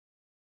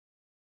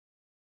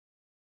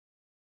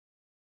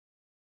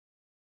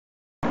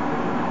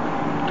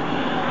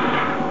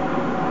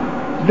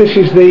This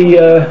is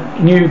the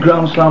new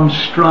Grand Slam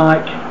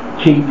Strike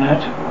keep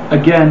net,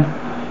 again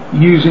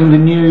using the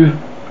new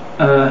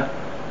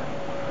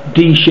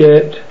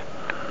D-shaped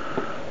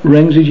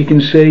rings. As you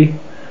can see,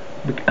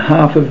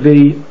 half of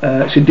the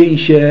it's a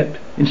D-shaped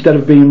instead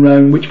of being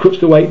round, which cuts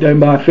the weight down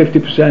by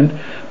 50%,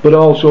 but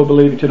also,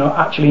 believe it or not,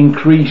 actually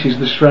increases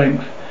the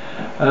strength.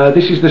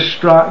 This is the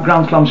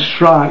Grand Slam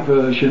Strike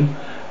version.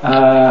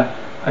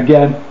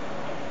 Again,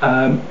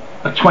 a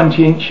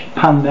 20-inch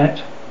pan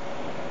net,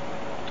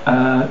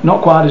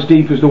 not quite as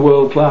deep as the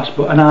World Class,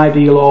 but an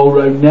ideal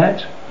all-round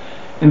net.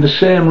 In the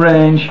same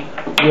range,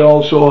 we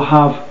also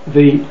have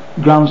the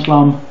Grand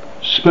Slam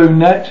Spoon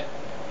net.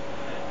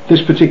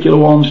 This particular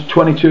one's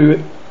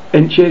 22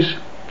 inches,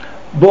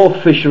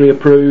 both fishery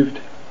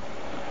approved,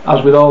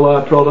 as with all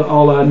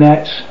our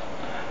nets,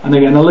 and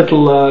again a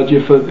little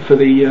larger for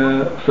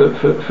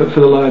the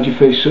larger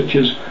fish, such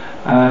as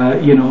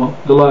you know,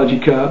 the larger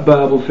carp,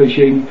 barbel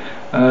fishing,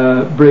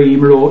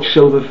 bream, roach,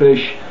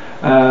 silverfish.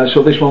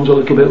 So this one's a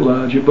little bit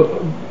larger, but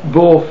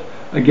both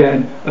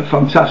again at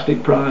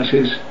fantastic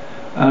prices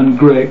and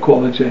great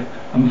quality,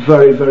 and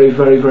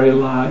very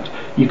light.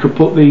 You could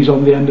put these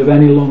on the end of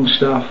any long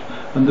staff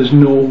and there's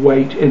no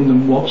weight in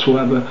them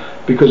whatsoever,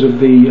 because of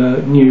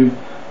the new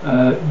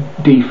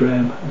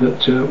D-frame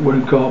that we're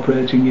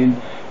incorporating in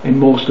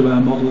most of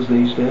our models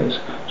these days.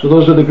 So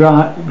those are the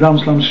Grand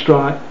Slam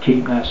Strike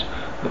keep nets,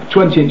 a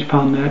 20-inch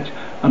pan net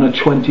and a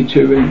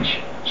 22-inch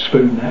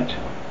spoon net.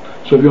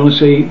 So if you want to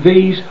see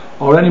these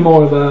or any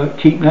more of our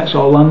keep nets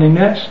or landing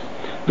nets,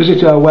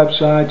 visit our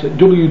website at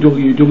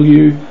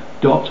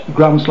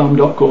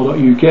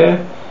www.grandslam.co.uk,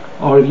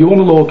 or if you want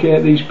to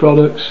locate these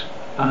products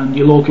and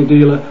your local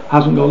dealer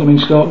hasn't got them in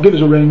stock, give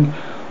us a ring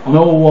on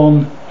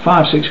 01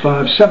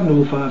 565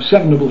 755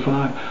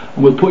 755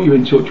 and we'll put you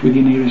in touch with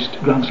your nearest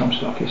Grand Slam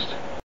stockist.